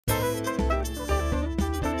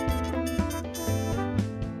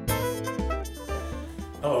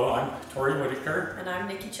I'm Tori Whitaker. And I'm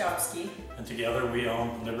Nikki Chopsky. And together we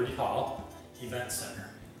own Liberty Hall Event Center.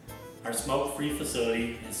 Our smoke-free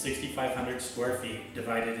facility is 6,500 square feet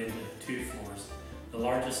divided into 2 floors. The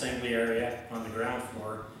large assembly area on the ground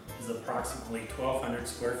floor is approximately 1,200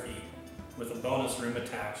 square feet with a bonus room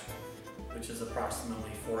attached, which is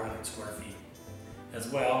approximately 400 square feet, as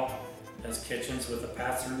well as kitchens with a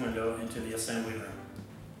pass-through window into the assembly room.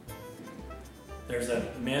 There's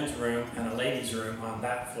a men's room and a ladies' room on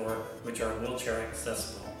that floor, which are wheelchair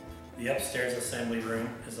accessible. The upstairs assembly room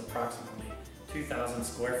is approximately 2,000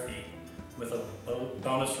 square feet with a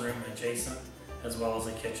bonus room adjacent, as well as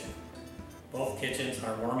a kitchen. Both kitchens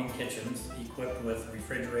are warming kitchens equipped with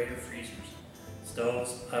refrigerator freezers,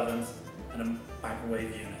 stoves, ovens, and a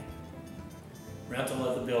microwave unit. Rental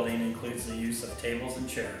of the building includes the use of tables and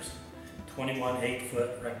chairs, 21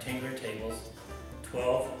 8-foot rectangular tables,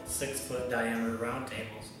 12 6-foot diameter round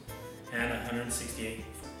tables, and 168.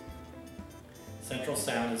 Central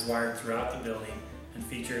sound is wired throughout the building and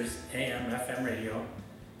features AM/FM radio,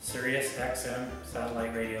 Sirius XM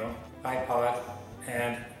satellite radio, iPod,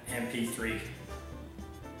 and MP3,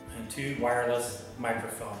 and 2 wireless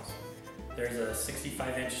microphones. There's a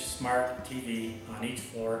 65-inch smart TV on each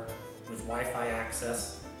floor with Wi-Fi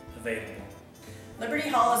access available. Liberty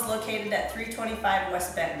Hall is located at 325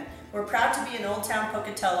 West Benton. We're proud to be in Old Town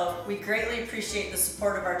Pocatello. We greatly appreciate the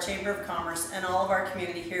support of our Chamber of Commerce and all of our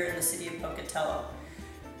community here in the city of Pocatello.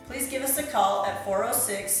 Please give us a call at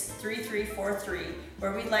 406-3343,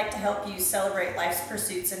 where we'd like to help you celebrate life's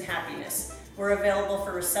pursuits and happiness. We're available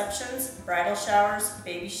for receptions, bridal showers,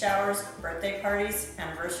 baby showers, birthday parties,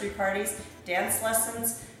 anniversary parties, dance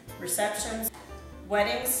lessons, receptions,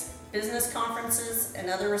 weddings, business conferences, and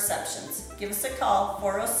other receptions. Give us a call,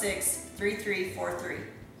 406-3343.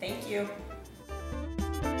 Thank you.